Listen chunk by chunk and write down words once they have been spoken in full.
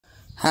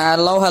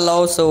Hello hello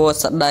សួ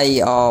ស្តី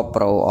អ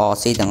ប្រូអ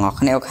ស៊ីទាំងអស់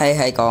គ្នាអូខេ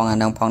ហើយក៏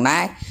នឹងផងដែ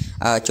រ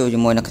ជួយជា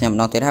មួយនឹងខ្ញុំម្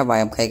ដងទៀតហើយ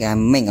YMK កា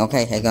មីងអូ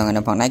ខេហើយក៏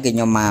នឹងផងដែរគឺខ្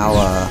ញុំមក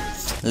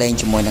លេង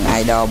ជាមួយនឹង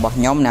idol របស់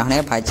ខ្ញុំអ្នក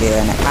នេះប្រហែលជា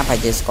អ្នកខ្លះប្រហែល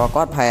ជាស្គាល់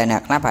គាត់ហើយអ្ន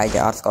កខ្លះប្រហែលជា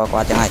អត់ស្គាល់គា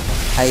ត់ចឹង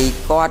ហើយ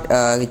គាត់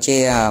គឺជា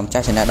ម្ចា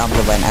ស់ channel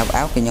Dom7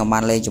 FL គឺខ្ញុំបា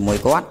នលេងជាមួយ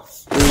គាត់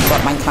គឺគា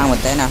ត់បាញ់ខ្លាំងមែន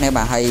តើអ្នកនេះ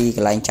បាទហើយក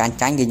ន្លែងចាញ់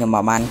គឺខ្ញុំម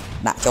កបាន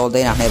ដាក់ចូលទេ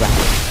អ្នកនេះបាទ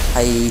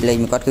ហើយលេង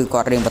មួយគាត់គឺគា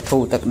ត់រៀងបទូ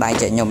ទឹកដៃ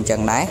ចែកខ្ញុំចឹង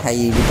ដែរហើយ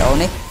វីដេអូ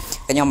នេះ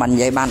ខ្ញុំបាននិ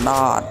យាយបានដ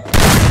ល់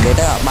និយាយ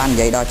ទៅបាននិ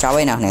យាយដល់ចប់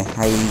ឯណានេះ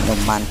ហើយខ្ញុំ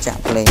បានចា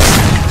ក់លេង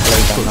ទៅ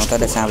ក្នុងទៅ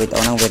ដោយសារវីដេ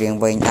អូហ្នឹងវារៀង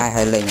វែងដែរ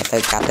ហើយលេងទៅ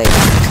កាត់ទេ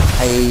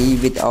ហើយ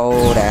វីដេអូ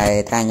ដែល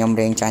ថាខ្ញុំ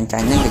រៀងចាញ់ហ្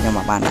នឹងគឺខ្ញុំ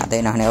បានដាក់ទេ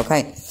ណានេះអូខេ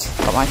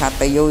កុំឲ្យខាត់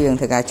ពេលយូរយើង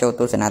ធ្វើការចូល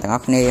ទស្សនាទាំងអ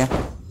ស់គ្នា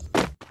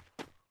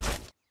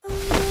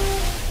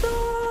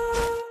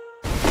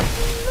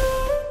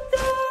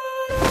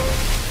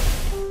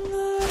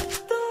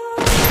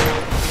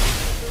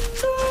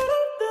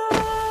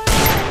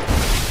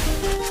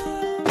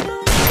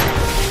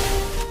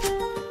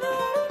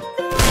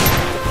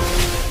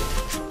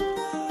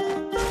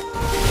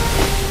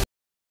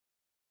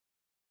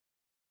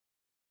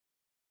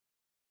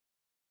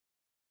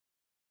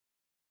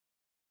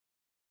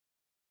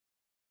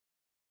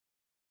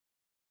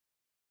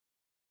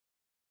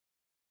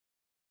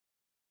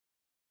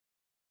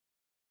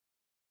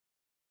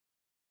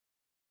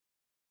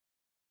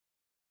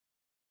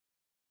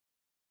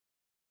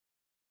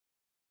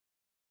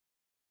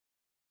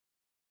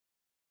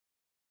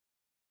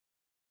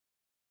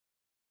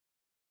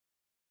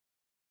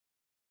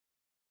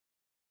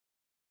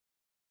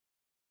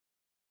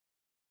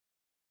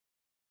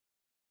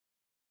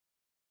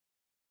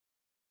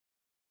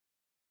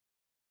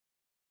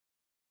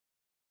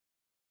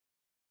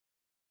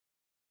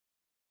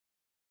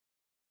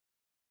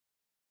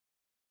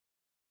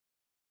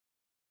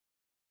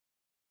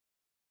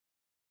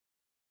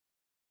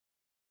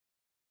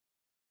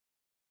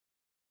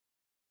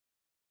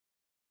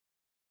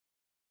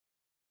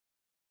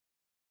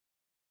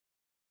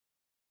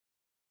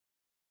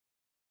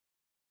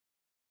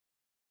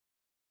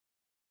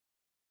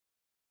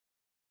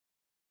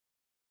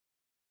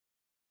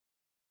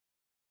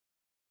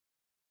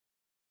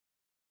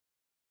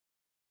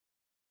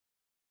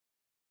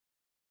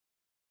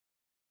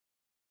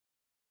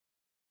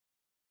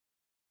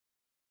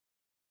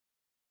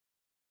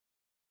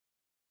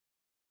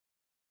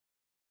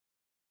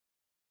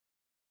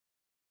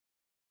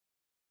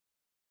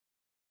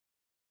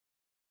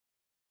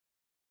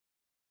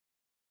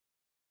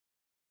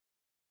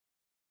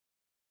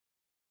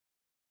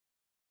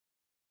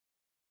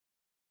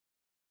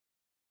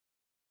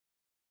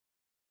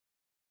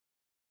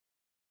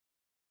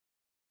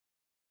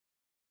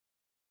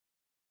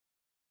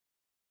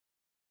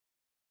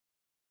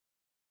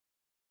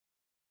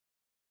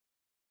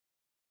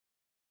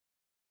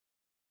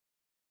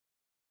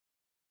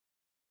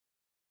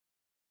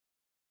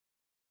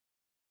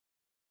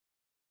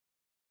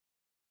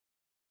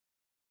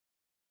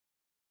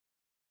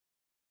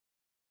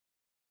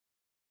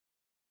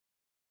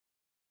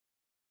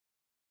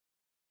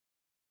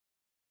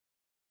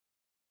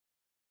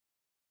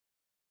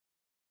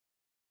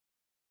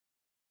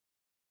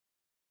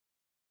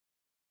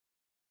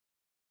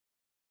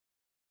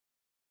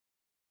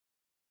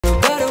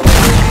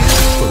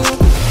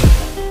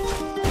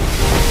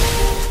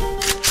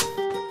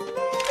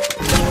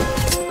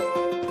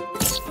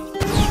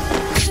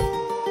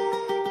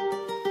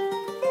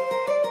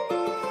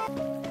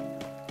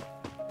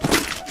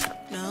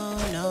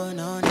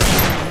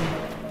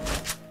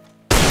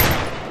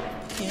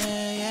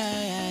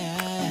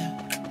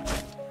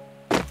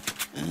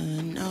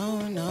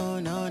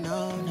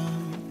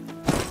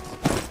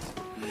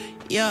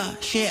Yeah,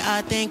 shit,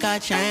 I think I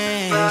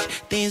changed.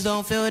 Things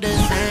don't feel the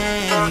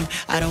same.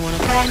 I don't wanna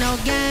play no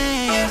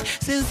games.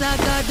 Since I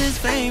got this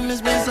fame,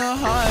 it's been so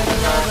hard to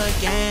love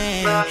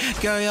again.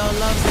 Girl, your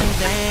love's in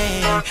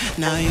vain.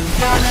 Now you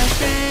feel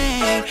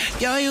ashamed.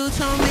 Girl, you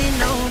told me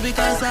no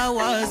because I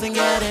wasn't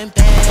getting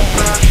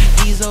paid.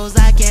 These hoes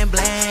I can't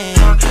blame.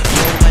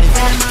 Nobody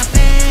felt my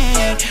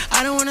pain.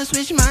 I don't wanna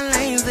switch my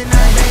lanes and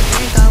now they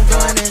think I'm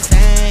going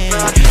insane.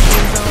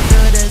 Things don't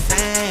feel the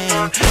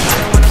same. I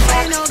don't wanna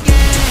play no games.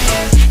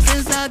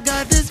 Since I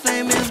got this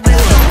fame, it's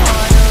been so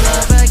hard to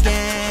love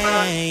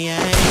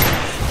again.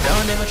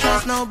 Don't ever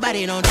trust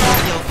nobody, don't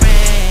trust your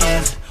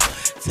friends.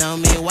 Tell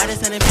me why they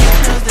sending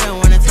pictures, they don't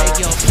wanna take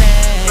your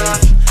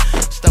place.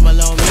 Stumble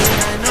on me,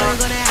 I know you're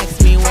gonna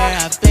ask me where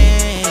I've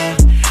been.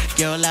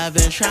 Girl, I've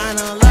been trying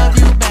to love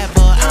you back,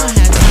 but I don't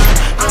have time,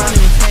 I don't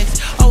even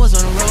text. Always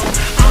on the road,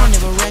 I don't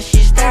ever rush,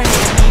 she's staring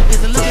at me,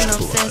 busy looking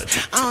obsessed.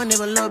 I don't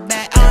ever look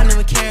back, I don't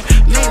ever care.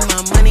 Make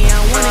my money, I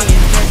wanna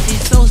invest.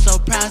 She's so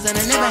proud that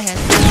I never had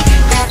sex.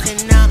 That's it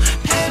now,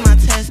 pass my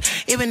test.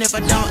 Even if I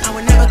don't, I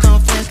would never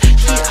confess.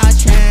 She, I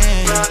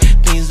changed,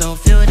 things don't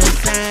feel the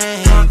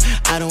same.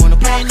 I don't wanna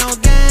play no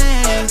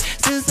games.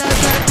 Since I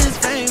got this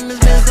fame, it's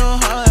been so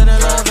hard to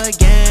love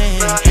again.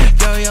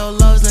 Girl, your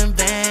love's in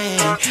vain.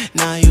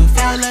 Now you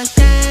feel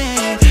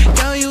ashamed.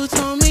 Girl, you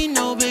told me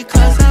no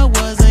because I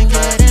wasn't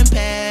getting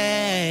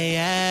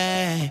paid.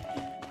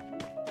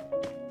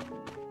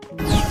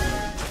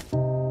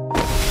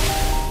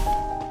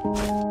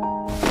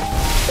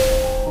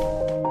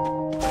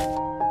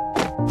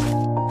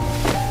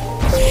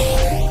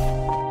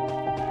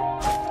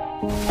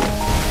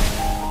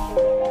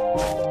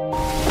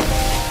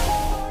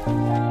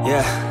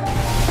 Yeah.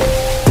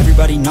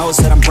 Everybody knows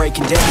that I'm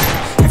breaking down.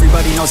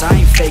 Everybody knows I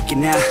ain't faking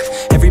now.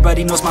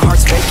 Everybody knows my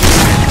heart's faking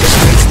now. It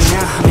breaks me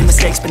now, I made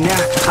mistakes but now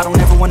I don't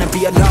ever wanna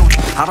be alone.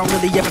 I don't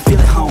really ever feel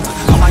at home.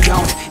 On my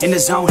own, in the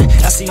zone,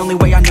 that's the only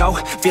way I know.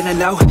 Feeling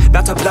low,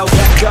 about to blow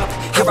back up.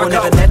 I won't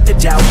ever let the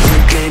doubt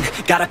creep in.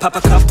 Gotta pop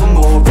a couple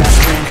more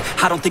aspirin.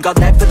 I don't think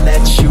I'll ever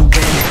let you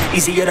in.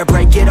 Easier to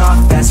break it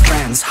off best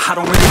friends. I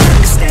don't really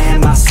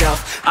understand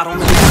myself. I don't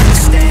really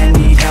understand,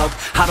 need help.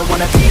 I don't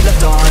wanna be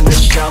left on the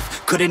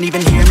shelf. Couldn't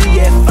even hear me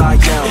if I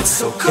yelled. It's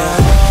so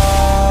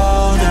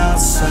cold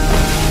outside,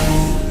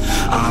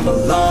 I'm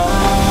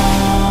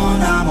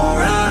alone, I'm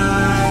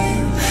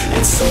alright.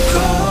 It's so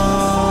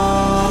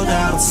cold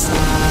outside,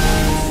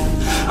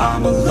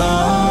 I'm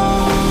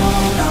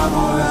alone, I'm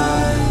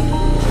alright.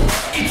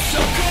 It's so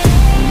cold.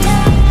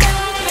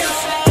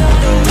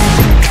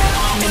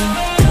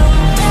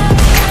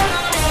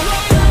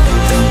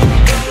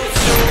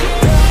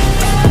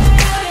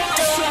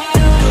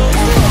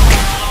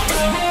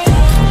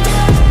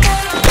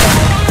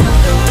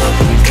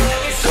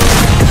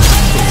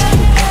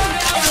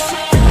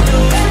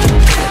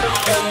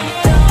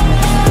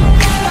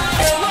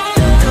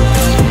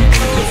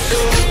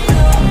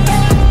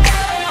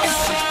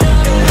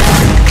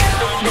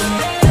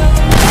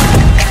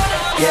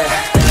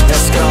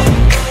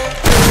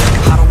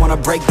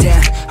 Break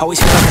down, always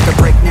feel like I could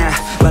break now,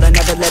 but I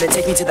never let it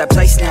take me to that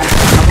place now.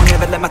 I won't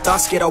ever let my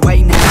thoughts get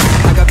away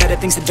now. I got better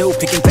things to do,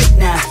 picking fake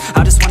now.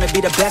 I just wanna be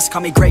the best,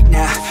 call me great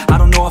now. I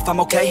don't know if I'm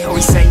okay or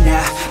insane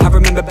now. I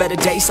remember better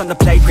days on the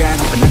playground,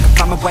 hoping I can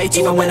find my way to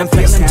even when I'm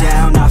feeling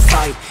down, I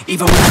fight,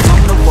 even when I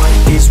don't know what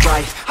is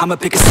right. I'ma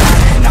pick a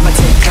side, and I'ma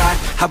take pride.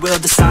 I will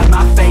decide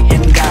my fate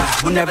and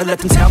die. Will never let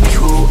them tell me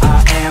who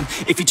I am.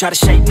 If you try to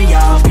shake me,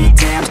 I'll be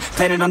damned.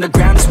 Planet on the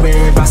ground is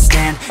where I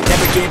stand.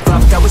 Never give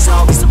up, that was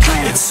always the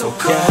plan. It's so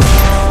cold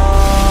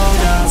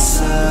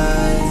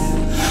outside,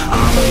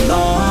 I'm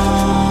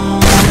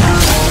alone,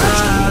 I'm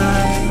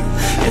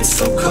alright. It's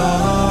so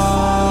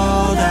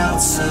cold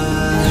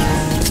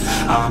outside,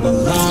 I'm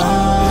alone.